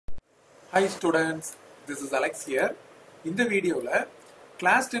Hi students, this is Alex here. In the video,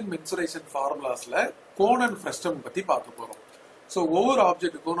 class 10 mensuration formulas cone and frustum பத்தி பார்க்க போறோம். So ஒவ்வொரு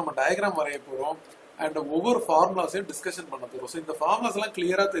ஆப்ஜெக்ட்டுக்கும் நம்ம diagram வரைய போறோம் and ஒவ்வொரு ஃபார்முலாஸையும் டிஸ்கஷன் பண்ண போறோம். So இந்த ஃபார்முலாஸ் எல்லாம்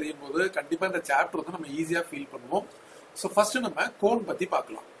கிளியரா தெரியும் போது கண்டிப்பா இந்த சாப்டர் வந்து நம்ம ஈஸியா ஃபீல் பண்ணுவோம். So ஃபர்ஸ்ட் நம்ம கோன் பத்தி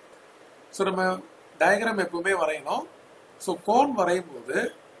பார்க்கலாம். So நம்ம டயகிராம் எப்பவுமே வரையணும். So கோன் வரையும் போது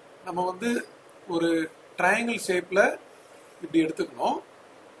நம்ம வந்து ஒரு ட்ரையாங்கிள் ஷேப்ல இப்படி எடுத்துக்கணும்.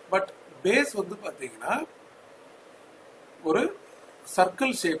 பட் பேஸ் வந்து பாத்தீங்கன்னா ஒரு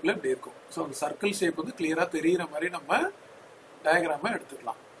சர்க்கிள் ஷேப்ல இப்படி இருக்கும். ஸோ அந்த சர்க்கிள் ஷேப் வந்து கிளியரா தெரியுற மாதிரி நம்ம டயக்ராம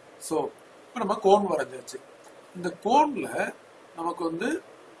எடுத்துக்கலாம். ஸோ இப்போ நம்ம கோன் வரைஞ்சாச்சு. இந்த கோன்ல நமக்கு வந்து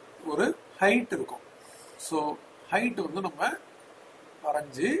ஒரு ஹைட் இருக்கும். ஸோ ஹைட் வந்து நம்ம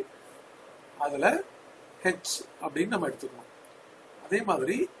வரைஞ்சி அதுல ஹெச் அப்படின்னு நம்ம எடுத்துக்கணும். அதே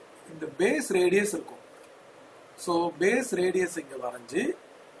மாதிரி இந்த பேஸ் ரேடியஸ் இருக்கும். ஸோ பேஸ் ரேடியஸ் இங்க வரைஞ்சி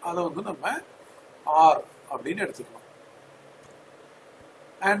அதை வந்து நம்ம ஆர் அப்படின்னு எடுத்துக்கணும்.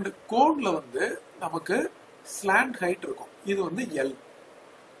 அண்ட் கோன்ல வந்து நமக்கு ஸ்லாண்ட் ஹைட் இருக்கும். இது வந்து எல்.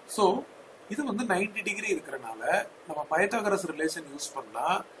 ஸோ இது வந்து 90 டிகிரி இருக்கிறனால நம்ம பைத்தாகரஸ் ரிலேஷன் யூஸ் பண்ணா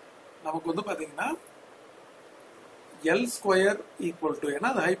நமக்கு வந்து பாத்தீங்கன்னா எல் ஸ்கொயர் ஈக்குவல் டு,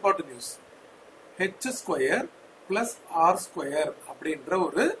 ஏன்னா அது hypotenuse, H square plus R square அப்படின்ற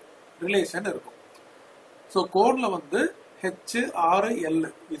ஒரு ரிலேஷன் இருக்கும். ஸோ கோன்ல வந்து ஹெச் ஆர் எல்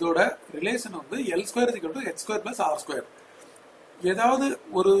இதோட ரிலேஷன் வந்து L square equal to H square plus R square. ஏதாவது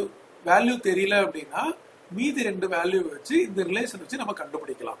ஒரு வேல்யூ தெரியல அப்படின்னா மீதி ரெண்டு வேல்யூ வச்சு இந்த ரிலேஷன் வச்சு நம்ம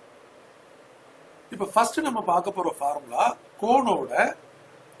கண்டுபிடிக்கலாம். இப்ப ஃபர்ஸ்ட் நம்ம பார்க்க போற formula கோனோட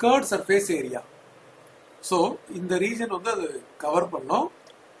curve surface area. So இந்த ரீஜன் வந்து அது கவர் பண்ணும்.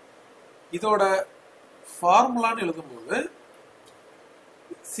 இதோட ஃபார்முலான்னு எழுதும்போது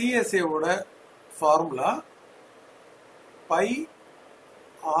சிஎஸ்ஏவோட formula by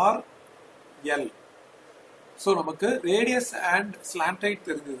R L. So நமக்கு ரேடியஸ் அண்ட் ஸ்லாண்ட் ஹைட்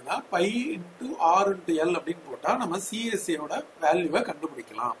தெரிஞ்சதுன்னா by into R into L அப்படின்னு போட்டா நம்ம சிஎஸ்ஏவோட வேல்யூவை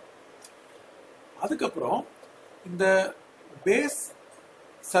கண்டுபிடிக்கலாம். அதுக்கப்புறம் இந்த பேஸ்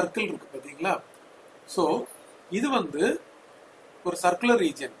சர்க்கிள் இருக்கு பாத்தீங்களா. ஸோ இது வந்து ஒரு சர்க்குலர்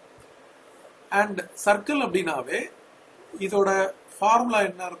ரீஜன் அண்ட் சர்க்கிள் அப்படின்னாவே இதோட ஃபார்முலா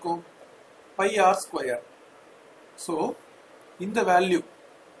என்ன இருக்கும், பை ஆர் ஸ்கொயர். ஸோ இந்த வேல்யூ,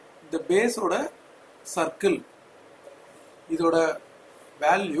 இந்த பேஸோட சர்க்கிள் இதோட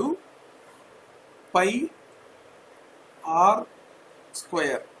value by R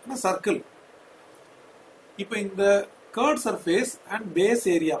square circle. இப்ப இந்த curve surface and base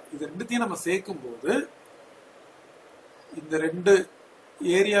area இது ரெண்டுத்தையும் நம்ம சேர்க்கும் போது, இந்த ரெண்டு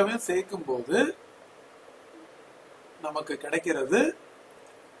ஏரியாவையும் சேர்க்கும் போது நமக்கு கிடைக்கிறது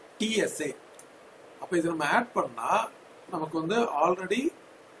டிஎஸ்ஏ. அப்ப இது நம்ம ஆட் பண்ணா நமக்கு வந்து ஆல்ரெடி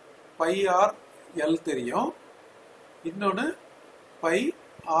பை ஆர் எல் தெரியும், இன்னொன்னு பை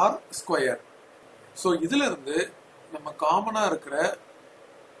ஆர் ஸ்கொயர். ஸோ இதுல இருந்து நம்ம காமனா இருக்கிற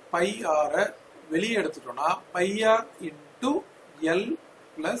பை ஆரை வெளியே எடுத்துட்டோம்னா by R into L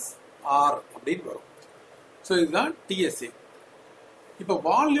plus R அப்படின்னு வரும். ஸோ இதுதான் டிஎஸ்ஏ. இப்ப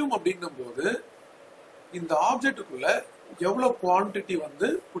வால்யூம் அப்படின்னும் போது இந்த ஆப்ஜெக்டுக்குள்ள எவ்வளவு குவான்டிட்டி வந்து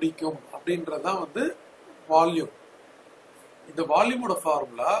பிடிக்கும் அப்படின்றதுதான் வந்து வால்யூம். இந்த வால்யூமோட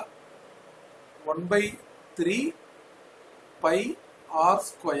formula 1/3 by R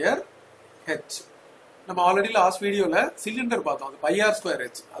square H. நம்ம ஆல்ரெடி லாஸ்ட் வீடியோல சிலிண்டர் பார்த்தோம், அது பை ஆர் ஸ்கொயர்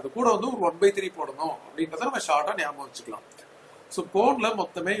ஹெச். அது கூட வந்து ஒரு 1/3 போடணும் அப்படின்றத நம்ம ஷார்ட்டா ஞாபகம் வச்சுக்கலாம். ஸோ கோன்ல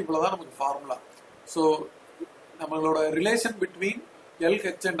மொத்தமே இவ்வளவுதான் நமக்கு ஃபார்முலா. ஸோ நம்மளோட relation between L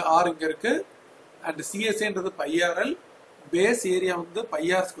H and R இங்க இருக்கு. And சிஎஸ்ஏன்றது by R L, base area வந்து by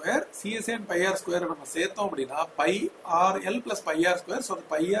R square. CSA and by R square நம்ம சேர்த்தோம் அப்படின்னா by R L plus by R square. So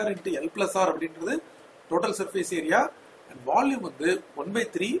by R into L plus R அப்படின்றது total surface area. And volume வந்து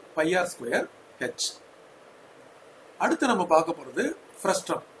 1/3 by R square H. அடுத்து நம்ம பார்க்க போறது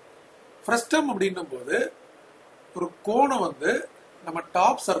frustum. Frustum அப்படின்னும் போது ஒரு கோணை வந்து நம்ம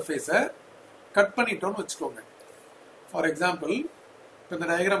டாப் சர்ஃபேஸை கட் பண்ணிட்டோம்னு வச்சுக்கோங்க. ஃபார் எக்ஸாம்பிள் இந்த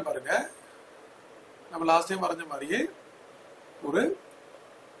டயக்ராம் பாருங்க, நம்ம லாஸ்ட் டைம் வரைஞ்ச மாதிரியே ஒரு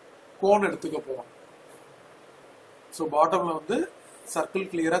கோன் எடுத்துக்க போறோம். ஸோ பாட்டம்ல வந்து சர்க்கிள்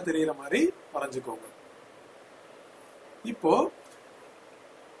கிளியரா தெரியுற மாதிரி வரைஞ்சுக்கோங்க. இப்போ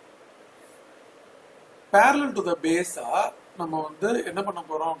parallel to the பேஸா நம்ம வந்து என்ன பண்ண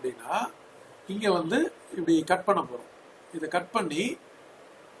போறோம் அப்படின்னா இங்க வந்து இப்படி கட் பண்ண போறோம். இதை கட் பண்ணி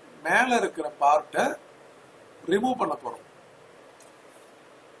மேல இருக்கிற பார்ட்டை ரிமூவ் பண்ண போறோம்.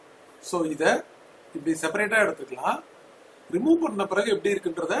 ஸோ இத இப்படி செப்பரேட்டா எடுத்துக்கலாம். ரிமூவ் பண்ண பிறகு எப்படி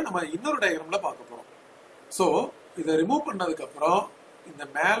இருக்குன்றத நம்ம இன்னொரு டயக்ராம்ல பார்க்க போறோம். ஸோ இதை ரிமூவ் பண்ணதுக்கு அப்புறம் இந்த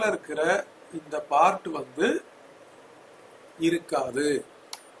மேல இருக்கிற இந்த பார்ட் வந்து இருக்காது.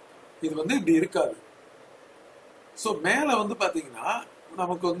 இது வந்து இப்படி இருக்காது. ஸோ மேல வந்து பாத்தீங்கன்னா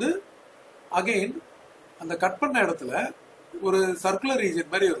நமக்கு வந்து அகைன் அந்த கட் பண்ண இடத்துல ஒரு சர்க்குலர்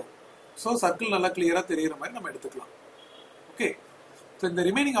ரீஜன் மாதிரி வரும். ஸோ சர்க்கிள் நல்லா கிளியரா தெரியுற மாதிரி நம்ம எடுத்துக்கலாம். ஓகே, ஸோ இந்த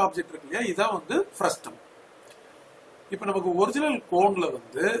ரிமைனிங் ஆப்ஜெக்ட் இருக்கு இல்லையா, இதான் வந்து ஃப்ரஸ்டம். இப்போ நமக்கு ஒரிஜினல் கோன்ல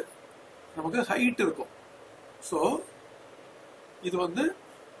வந்து நமக்கு ஹைட் இருக்கும். ஸோ இது வந்து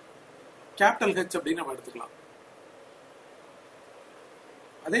கேபிட்டல் ஹெச் அப்படின்னு நம்ம எடுத்துக்கலாம்.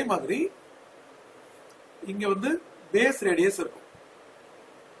 அதே மாதிரி இங்க வந்து பேஸ் ரேடியஸ் இருக்கும்.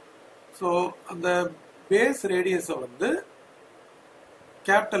 ஸோ அந்த பேஸ் ரேடியஸை வந்து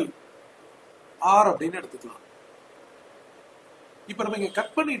கேபிட்டல் ஆர் அப்படின்னு எடுத்துக்கலாம். இப்போ நம்ம இங்க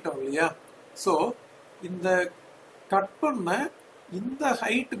கட் பண்ணிட்டோம் இல்லையா, ஸோ இந்த கட் பண்ண இந்த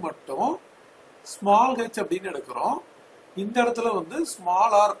ஹைட் மட்டும் ஸ்மால் ஹெச் அப்படின்னு எடுக்கிறோம். இந்த இடத்துல வந்து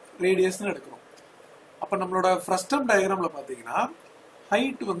ஸ்மால் ஆர் ரேடியஸ்னு எடுக்கிறோம். அப்ப நம்மளோட ஃப்ரஸ்டம் டயக்ராம்ல பாத்தீங்கன்னா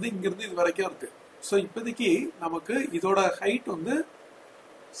ஹைட் வந்து இங்கிருந்து இது வரைக்கும் இருக்கு. ஸோ இப்போதைக்கு நமக்கு இதோட ஹைட் வந்து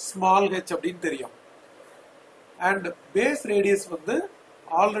ஸ்மால் ஹெச் அப்படின்னு தெரியும். அண்ட் பேஸ் ரேடியஸ் வந்து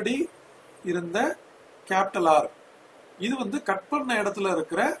ஆல்ரெடி இருந்த கேபிட்டல் ஆர். இது வந்து கட் பண்ண இடத்துல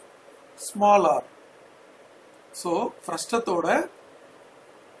இருக்கிற ஸ்மால் ஆர். ஸோ ஃப்ரஸ்டத்தோட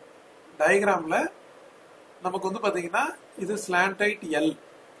டயக்ராம்ல நமக்கு வந்து பாத்தீங்கன்னா இது ஸ்லாண்டைட் எல்,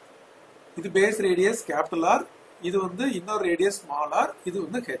 இது பேஸ் ரேடியஸ் கேபிட்டல் ஆர், இது வந்து இன்னொரு ரேடியஸ் ஸ்மால் ஆர், இது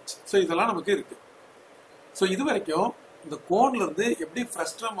வந்து ஹெச். ஸோ இதெல்லாம் நமக்கு இருக்கு. ஸோ இது வரைக்கும் இந்த கோன்ல இருந்து எப்படி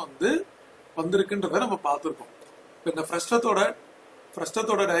ஃப்ரஸ்டம் வந்து வந்திருக்குன்றத நம்ம பார்த்துருக்கோம். இப்போ இந்த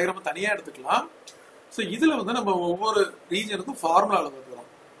ஃப்ரஸ்டத்தோட டயக்ராம் தனியா எடுத்துக்கலாம். ஸோ இதுல வந்து நம்ம ஒவ்வொரு ரீஜனுக்கும் ஃபார்முலா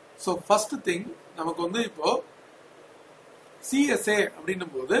எழுதுறோம். ஸோ ஃபர்ஸ்ட் திங் நமக்கு வந்து இப்போ சிஎஸ்ஏ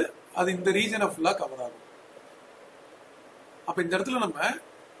அப்படின்னும் போது அது இந்த ரீஜனை ஃபுல்லா கவர் ஆகும். அப்ப இந்த இடத்துல நம்ம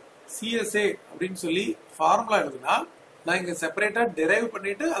சிஎஸ்ஏ அப்படின்னு சொல்லி ஃபார்முலா எழுதுனா நான் இங்க செப்பரேட்டா டெரைவ்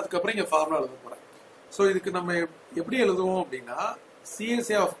பண்ணிட்டு அதுக்கப்புறம் இங்க ஃபார்முலா எழுத போறேன். ஸோ இதுக்கு நம்ம எப்படி எழுதுவோம் அப்படின்னா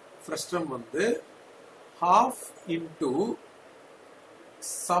சிஎஸ்ஏ ஆஃப் ஃப்ரஸ்டம் வந்து half into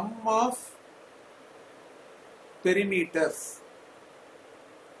sum of perimeters,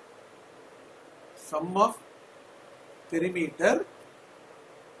 sum of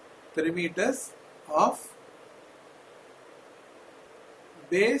perimeters of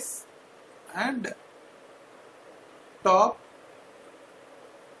base and top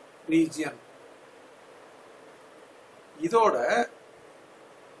region. இதோட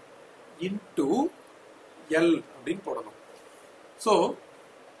into L அப்படின்னு போடணும். ஸோ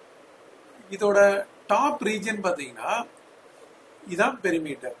இதோட டாப் ரீஜன் பார்த்தீங்கன்னா இதுதான்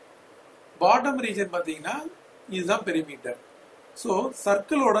பெரிமீட்டர், பாட்டம் ரீஜன் பார்த்தீங்கன்னா இதுதான் பெரிமீட்டர். ஸோ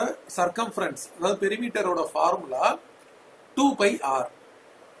சர்க்கிளோட சர்க்கம்ஃபரன்ஸ் அதாவது பெரிமீட்டரோட ஃபார்முலா 2πr.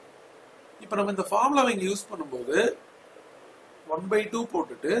 இப்போ நம்ம இந்த ஃபார்முலாவை இங்கே யூஸ் பண்ணும்போது 1/2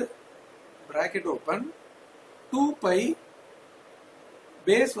 போட்டுட்டு பிராக்கெட் ஓப்பன் 2π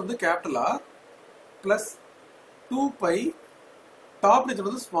பேஸ் வந்து capital R plus 2π top region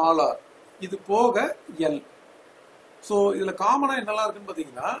வந்து ஸ்மால் ஆர், இது போக எல். ஸோ இதில் காமனாக என்னெல்லாம் இருக்குன்னு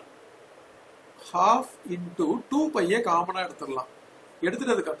பார்த்தீங்கன்னா ஹாஃப் இன்டூ 2π காமனாக எடுத்துடலாம்.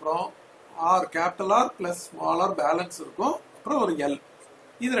 எடுத்துட்டதுக்கப்புறம் R capital R plus small R balance இருக்கும், அப்புறம் ஒரு எல்,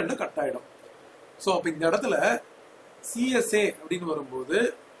 இது ரெண்டும் கட் ஆகிடும். ஸோ அப்போ இந்த இடத்துல சிஎஸ்ஏ அப்படின்னு வரும்போது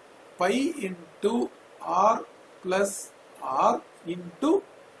π into R plus R into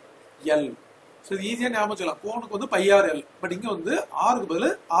L. So இது ஈஸியாக ஞாபகம் வச்சுக்கலாம். கோனுக்கு வந்து πr எல், பட் இங்கே வந்து ஆருக்கு பதில்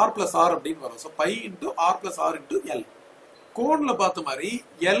ஆர் பிளஸ் ஆர் அப்படின்னு வரும். So π into R plus R into L. கோன்ல பார்த்த மாதிரி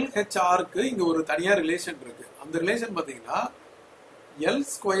எல்ஹெச்ஆருக்கு இங்க ஒரு தனியா ரிலேஷன் இருக்கு. அந்த ரிலேஷன் பாத்தீங்கன்னா எல்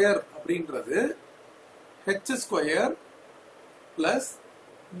ஸ்கொயர் அப்படின்றது ஹெச் ஸ்கொயர் பிளஸ்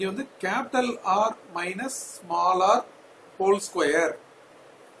இங்க வந்து capital R minus small R whole square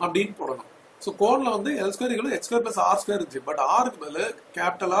அப்படின்னு போடணும். ஸோ கோன்ல வந்து L square H square plus R square இருந்துச்சு, பட் ஆருக்கு பதில்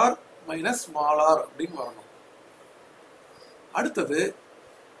capital R minus small R அப்படின்னு வரணும். அடுத்தது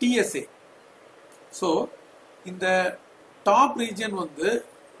டிஎஸ்ஏ. ஸோ இந்த டாப் ரீஜன் வந்து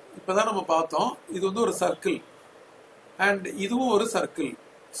இப்பதான் நம்ம பார்த்தோம், இது வந்து ஒரு சர்க்கிள் அண்ட் இதுவும் ஒரு சர்க்கிள்.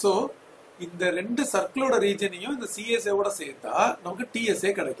 ஸோ இந்த ரெண்டு சர்க்கிளோட ரீஜனையும் இந்த சிஎஸ்ஏவோட சேர்த்தா நமக்கு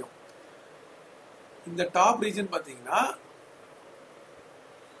டிஎஸ்ஏ கிடைக்கும். இந்த டாப் ரீஜன் பார்த்தீங்கன்னா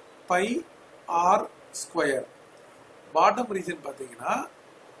by R square, bottom region பார்த்தீங்கன்னா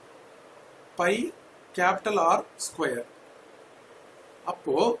பை கேபிட்டல் ஆர் ஸ்கொயர்.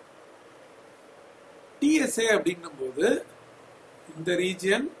 அப்போ டிஎஸ்ஏ அப்படின்னும் போது இந்த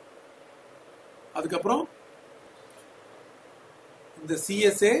ரீஜியன், அதுக்கப்புறம் இந்த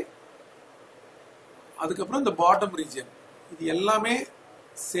சிஎஸ்ஏ, அதுக்கப்புறம் இந்த பாட்டம் ரீஜியன், இது எல்லாமே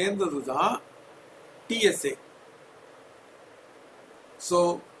சேர்ந்தது தான் TSA. ஸோ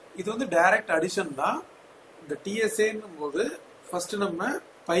இது வந்து டைரக்ட் அடிஷன் தான். இந்த TSAன்னும் போது ஃபர்ஸ்ட் நம்ம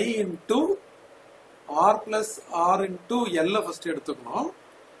by into R plus R into எல்ல ஃபர்ஸ்ட் எடுத்துக்கணும்.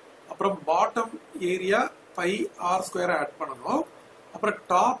 அப்புறம் பாட்டம் ஏரியா பை ஆர் ஸ்கொயரை ஆட் பண்ணணும். அப்புறம்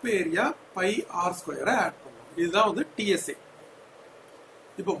டாப் ஏரியா பை ஆர் ஸ்கொயரை ஆட் பண்ணணும். இதுதான் வந்து TSA.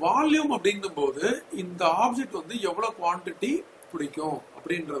 இப்போ வால்யூம் அப்படிங்கும் போது இந்த ஆப்ஜெக்ட் வந்து எவ்வளவு குவான்டிட்டி பிடிக்கும்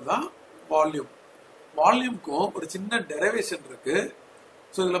அப்படின்றது தான் வால்யூம். வால்யூம்க்கும் ஒரு சின்ன டெரிவேஷன் இருக்கு.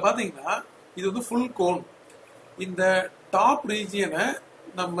 ஸோ இதுல பாத்தீங்கன்னா இது வந்து ஃபுல் கோன். இந்த டாப் ரீஜியனை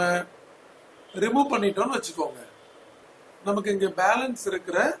நம்ம ரிமூவ் பண்ணிட்டோம்னு வச்சுக்கோங்க, நமக்கு இங்க பேலன்ஸ்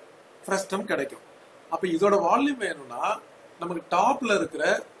இருக்கிற ஃப்ரஸ்டம் கிடைக்கும். அப்ப இதோட வால்யூம் வேணும்னா நமக்கு டாப்ல இருக்கிற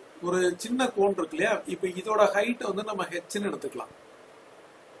ஒரு சின்ன கோன் இருக்கு இல்லையா, இப்ப இதோட ஹைட் வந்து நம்ம ஹெச்ன்னு எடுத்துக்கலாம்.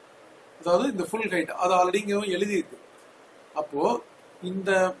 அதாவது இந்த ஃபுல் ஹைட் அது ஆல்ரெடி இங்க எழுதி இருக்கு. அப்போ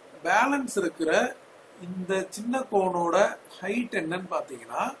இந்த பேலன்ஸ் இருக்கிற இந்த சின்ன கோனோட ஹைட் என்னன்னு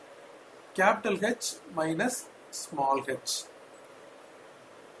பாத்தீங்கன்னா capital H minus small h.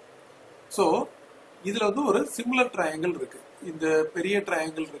 So இதுல வந்து ஒரு சிமிலர் ட்ரையாங்கிள் இருக்கு. இந்த பெரிய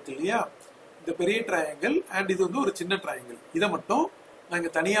ட்ரையாங்கிள் இருக்கு இல்லையா, இந்த பெரிய ட்ரையாங்கிள் அண்ட் இது வந்து ஒரு சின்ன ட்ரையாங்கிள். இதை மட்டும் நான்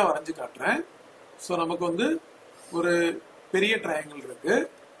இங்க தனியா வரைஞ்சு காட்டுறேன். ஸோ நமக்கு வந்து ஒரு பெரிய ட்ரையாங்கிள் இருக்கு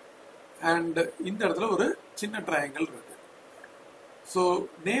அண்ட் இந்த இடத்துல ஒரு சின்ன ட்ரையாங்கிள் இருக்கு. ஸோ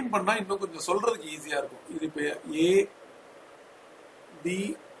நேம் பண்ணா இன்னும் கொஞ்சம் சொல்றதுக்கு ஈஸியா இருக்கும். இது இப்போ A B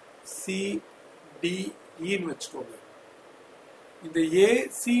C D Eன்னு வச்சுக்கோங்க. இந்த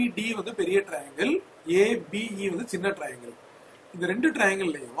ACD வந்து பெரிய ட்ரையாங்கிள், ABE வந்து சின்ன ட்ரையாங்கிள். இந்த ரெண்டு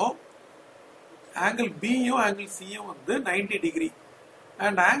ட்ரையாங்கிள்லயும் ஆங்கிள் பியும் ஆங்கிள் சியும் வந்து 90 டிகிரி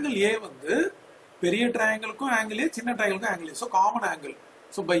அண்ட் ஆங்கிள் ஏ வந்து பெரிய ட்ரையாங்கிளுக்கும் ஆங்கிள் ஏ, சின்ன ட்ரையாங்கிளுக்கும் angle A. So common angle.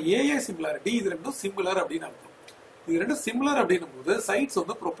 So by AA similarity இது ரெண்டும் சிமிலர் அப்படின்னு அர்த்தம். இது ரெண்டும் சிமிலர் அப்படின்னும் போது சைட்ஸ்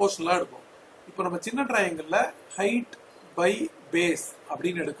வந்து ப்ரொபோர்ஷனலா இருக்கும். இப்போ நம்ம சின்ன ட்ரையாங்கிள்ல ஹைட் பை பேஸ்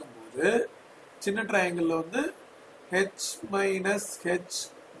அப்படின்னு எடுக்கும்போது சின்ன ட்ரையாங்கிள்ல வந்து H minus H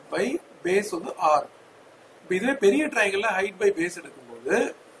by base வந்து R. இப்போ இதுவே பெரிய ட்ரையாங்கிள்ல ஹைட் பை பேஸ் எடுக்கும்போது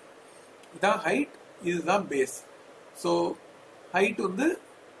இதான் ஹைட், இதுதான் பேஸ். ஸோ ஹைட் வந்து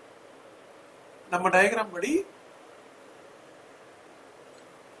நம்ம டயக்ராம் படி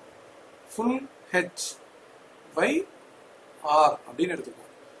ஃபுல் H பை R அப்படின்னு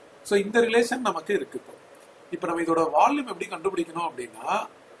எடுத்துக்கோம். ஸோ இந்த ரிலேஷன் நமக்கு இருக்கு. இப்போ நம்ம இதோட வால்யூம் எப்படி கண்டுபிடிக்கணும் அப்படின்னா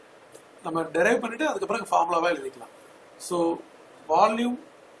நம்ம டெரைவ் பண்ணிட்டு அதுக்கப்புறம் ஃபார்முலாவா எழுதிக்கலாம். So volume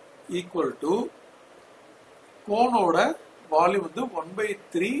equal to கோனோட volume வந்து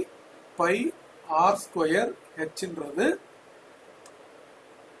 1/3 by R square ஹெச்ன்றது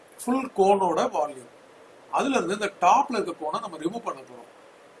full கோனோட volume. அதுல இருந்து இந்த டாப்ல இருக்க கோனை நம்ம ரிமூவ் பண்ண போறோம்.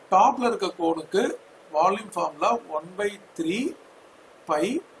 டாப்ல இருக்க கோனுக்கு வால்யூம் ஃபார்முலா 1/3 பை,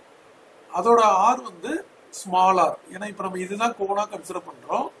 அதோட ஆர் வந்து ஸ்மால் ஆர். ஏன்னா இப்ப நம்ம இதுதான் கோனா கன்சிடர்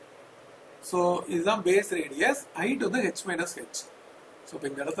பண்றோம். ஸோ இதுதான் பேஸ் ரேடியஸ், ஹைட் வந்து H மைனஸ் H. ஸோ இப்போ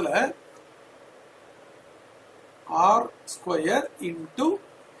இந்த இடத்துல R square into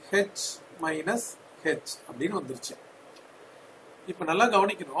H minus H அப்படின்னு வந்துருச்சு. இப்போ நல்லா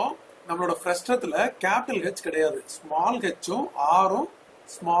கவனிக்கணும், நம்மளோட ஃப்ரஸ்டத்துல கேபிட்டல் H கிடையாது, ஸ்மால் ஹெச்சும் ஆரும்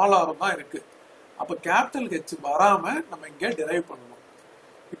ஸ்மால் ஆரும் தான் இருக்கு. அப்ப கேபிட்டல் H வராம நம்ம இங்க டெரைவ் பண்ணணும்.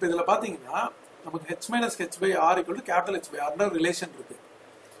 இப்போ இதுல பாத்தீங்கன்னா நமக்கு H minus H by R equal to capital H by R relation இருக்கு.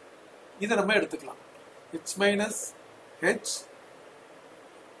 இதை நம்ம எடுத்துக்கலாம். H minus H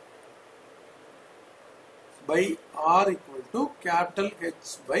by R equal to capital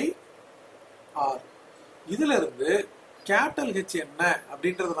H by R. இதுல இருந்து கேபிட்டல் H என்ன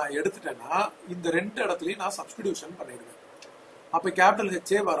அப்படின்றத நான் எடுத்துட்டேன்னா இந்த ரெண்டு இடத்துலயும் நான் சப்ஸ்டிடியூஷன் பண்ணிடுவேன். அப்ப கேபிட்டல்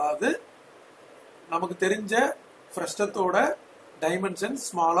H வராது. நமக்கு தெரிஞ்ச ஃப்ரஸ்டத்தோட டைமென்ஷன்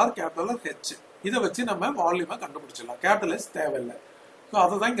ஸ்மாலர் கேபிட்டல் H. இதை வச்சு நம்ம வால்யூமை கண்டுபிடிச்சிடலாம். கேபிட்டல் H தேவையில்லை. ஸோ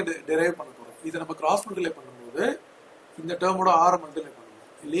அதை தான் இங்க டெரைவ் பண்ண போறோம். இதை நம்ம கிராஸ் மல்டிப்ளை பண்ணும்போது இந்த டேர்மோட ஆர் மல்டிப்ளை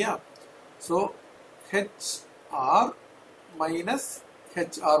பண்ணணும் இல்லையா. ஸோ HR மைனஸ்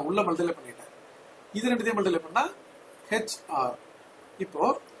HR உள்ள மல்டிப்ளை பண்ணிட்டேன். இது ரெண்டுத்தையும் மல்டிப்ளை பண்ணா HR. இப்போ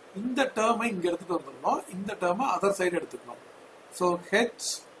இந்த டேர்மை இங்க எடுத்துட்டு வந்துடணும், இந்த டேர்மை அதர் சைடு எடுத்துக்கணும். So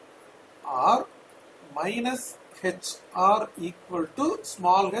HR minus HR equal to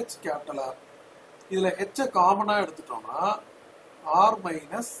small h capital R. இதுல H காமனா எடுத்துட்டோம்னா R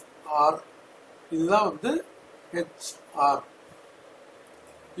மைனஸ் R. இதுதான் வந்து HR.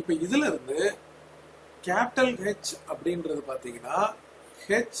 இப்ப இதுல இருந்து கேபிட்டல் H அப்படின்றது பாத்தீங்கன்னா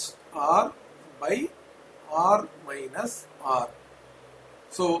HR by R minus R.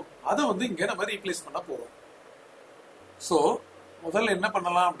 So அதை வந்து இங்க நம்ம ரீப்ளேஸ் பண்ண போறோம். ஸோ முதல்ல என்ன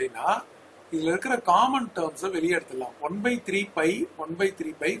பண்ணலாம் அப்படின்னா இதுல இருக்கிற காமன் டேர்ம்ஸை வெளியே எடுத்துடலாம். 1/3 பை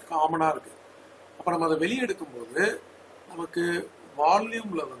 1/3 பை காமனா இருக்கு. அப்ப நம்ம அதை வெளியே எடுக்கும் போது நமக்கு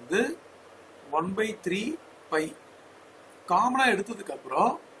வால்யூம்ல வந்து 1/3 பை காமனா எடுத்ததுக்கு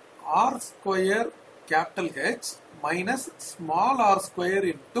அப்புறம் R square capital H minus small R square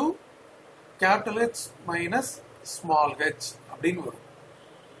into capital H minus small H அப்படின்னு வரும்.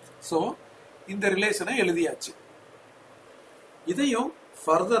 ஸோ இந்த ரிலேஷனை எழுதியாச்சு. இதையும்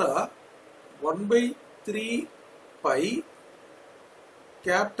ஃபர்தரா 1/3 by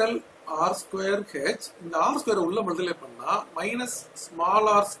capital R square H, இந்த ஆர் ஸ்கொயர் உள்ள மல்டிப்ளை பண்ணா minus small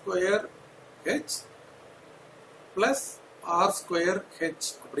R square H plus R square H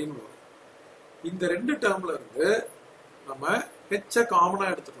அப்படின்னு வரும். இந்த ரெண்டு டேர்ம்ல இருந்து நம்ம ஹெச்சை காமனா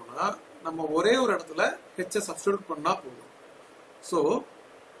எடுத்துட்டோம்னா நம்ம ஒரே ஒரு இடத்துல ஹெச்சை சப்ஸ்டிடியூட் பண்ணா போதும். So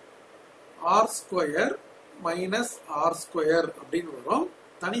R square minus R square அப்படின்னு வரும்.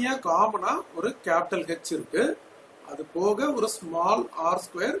 தனியா காமனா ஒரு கேபிட்டல் ஹெச் இருக்கு, அது போக ஒரு ஸ்மால் ஆர்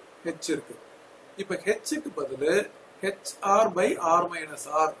ஸ்கொயர் ஹெச் இருக்கு. இப்ப ஹெச்சுக்கு பதில் H R by R minus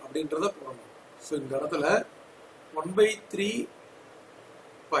R அப்படின்றத போடணும். ஸோ இந்த இடத்துல 1/3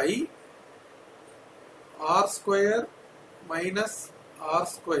 by R square minus R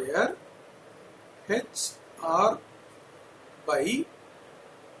square H R by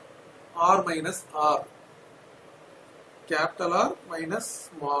R minus R, capital R minus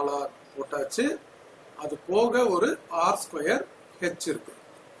small R போட்டாச்சு. அது போக ஒரு ஆர் ஸ்கொயர் ஹெச் இருக்கு.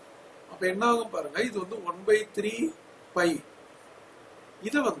 அப்ப என்ன ஆகும் பாருங்க, இது வந்து 1/3 பை.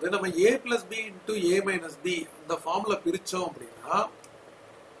 இதை வந்து நம்ம a plus B into A minus B அந்த ஃபார்ம்ல பிரிச்சோம் அப்படின்னா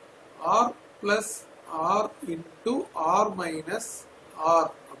R plus R into R minus R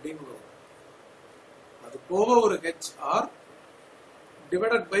அப்படின்னு வரும். அது போக ஒரு H R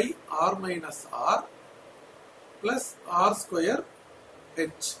divided by R minus R plus R square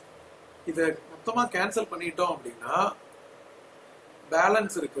H. இதை மொத்தமா கேன்சல் பண்ணிட்டோம் அப்படின்னா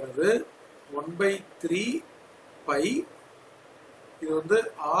பேலன்ஸ் இருக்கிறது 1/3 பை, இது வந்து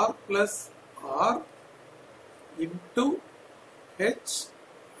R plus R into H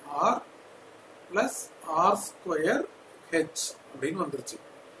R plus R square H அப்படின்னு வந்துருச்சு.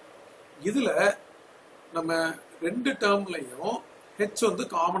 இதுல நம்ம ரெண்டு டேர்ம்லையும் ஹெச் வந்து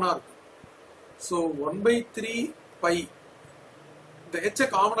காமனா இருக்கு. ஸோ 1/3 பை இந்த ஹெச்சை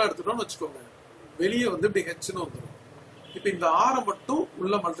காமனா எடுத்துட்டோம்னு வச்சுக்கோங்க, வெளியே வந்து இப்படி ஹெச்னு வந்துடும். இப்ப இந்த ஆரை மட்டும்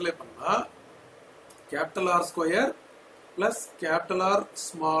உள்ள மல்டிப்ளை பண்ணா capital R square plus capital R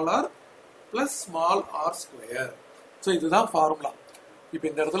small R plus small R square. So இதுதான் ஃபார்முலா. இப்ப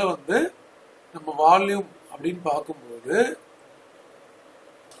இந்த இடத்துல வந்து நம்ம வால்யூம் அப்படின்னு பார்க்கும்போது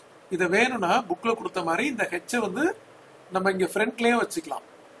இதை வேணும்னா புக்ல கொடுத்த மாதிரி இந்த ஹெச்சை வந்து நம்ம இங்க ஃப்ரண்ட்லயும் வச்சுக்கலாம்.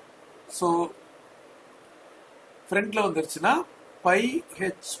 ஸோ ஃப்ரண்ட்ல வந்துருச்சுன்னா by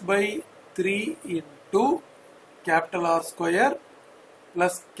H by 3 into capital R square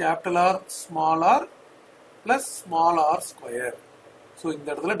plus capital R small R plus small R square. So இந்த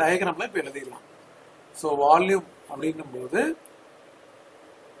இடத்துல டயக்ராம்ல இப்போ எழுதிடலாம். ஸோ வால்யூம் அப்படின்னும் போது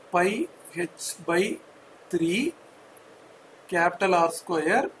by H by 3 capital R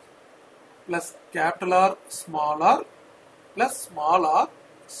square plus capital R small R plus small R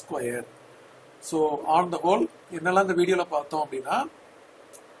square. So on the whole என்னெல்லாம் இந்த வீடியோவில் பார்த்தோம் அப்படின்னா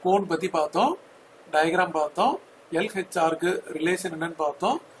கோன் பற்றி பார்த்தோம், டயக்ராம் பார்த்தோம், எல்ஹெச்ஆருக்கு ரிலேஷன் என்னன்னு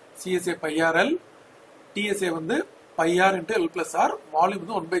பார்த்தோம், சிஎஸ்ஏ பைஆர்எல், டிஎஸ்ஏ வந்து pi r into L plus R, volume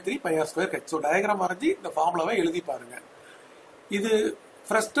வந்து 1/3 pi r square H. So diagram வரைஞ்சி இந்த ஃபார்முலாவை எழுதி பாருங்க. இது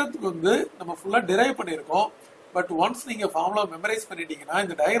ஃப்ரஸ்டத்துக்கு வந்து நம்ம ஃபுல்லாக டிரைவ் பண்ணியிருக்கோம். பட் ஒன்ஸ் நீங்கள் ஃபார்முலா மெமரைஸ் பண்ணிட்டீங்கன்னா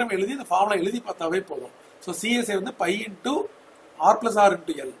இந்த டயக்ராம் எழுதி இந்த ஃபார்முலா எழுதி பார்த்தாவே போதும். ஸோ சிஎஸ்ஏ வந்து by into R plus R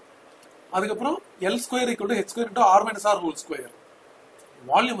into L, அதுக்கப்புறம் L square equal to H square into R minus R whole square.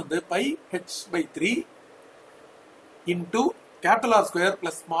 Volume வந்து by H by 3 into capital R square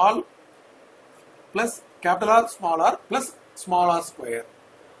plus small plus capital R plus small R square.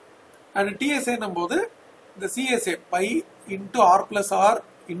 And DSA போது இந்த CSA by into R plus R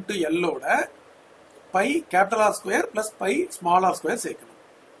into எல்லோட by capital R square plus by small R square சேர்க்கணும்.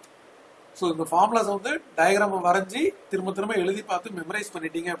 So இந்த formulas வந்து diagram வரைஞ்சி திரும்ப திரும்ப எழுதி பார்த்து மெமரைஸ்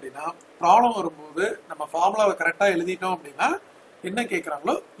பண்ணிட்டீங்க அப்படின்னா ப்ராப்ளம் வரும்போது நம்ம ஃபார்முலாவை கரெக்டாக எழுதிட்டோம் அப்படின்னா என்ன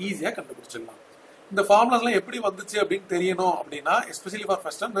கேட்குறாங்களோ ஈஸியாக கண்டுபிடிச்சிடலாம். இந்த ஃபார்முலாஸ்லாம் எப்படி வந்துச்சு அப்படின்னு தெரியணும் அப்படின்னா especially for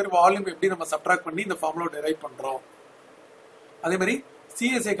first time volume எப்படி நம்ம சப்ட்ராக்ட் பண்ணி இந்த ஃபார்முலா டெரைவ் பண்ணுறோம், அதே மாதிரி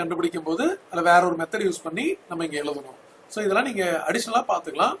சிஎஸ்ஏ கண்டுபிடிக்கும் போது அதில் வேற ஒரு மெத்தட் யூஸ் பண்ணி நம்ம இங்கே எழுதணும். ஸோ இதெல்லாம் நீங்கள் அடிஷ்னலாக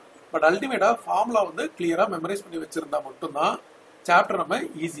பார்த்துக்கலாம். பட் அல்டிமேட்டாக ஃபார்முலா வந்து கிளியராக மெமரைஸ் பண்ணி வச்சிருந்தா மட்டும்தான் சாப்டர் நம்ம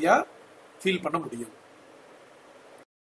ஈஸியாக ஃபீல் பண்ண முடியும்.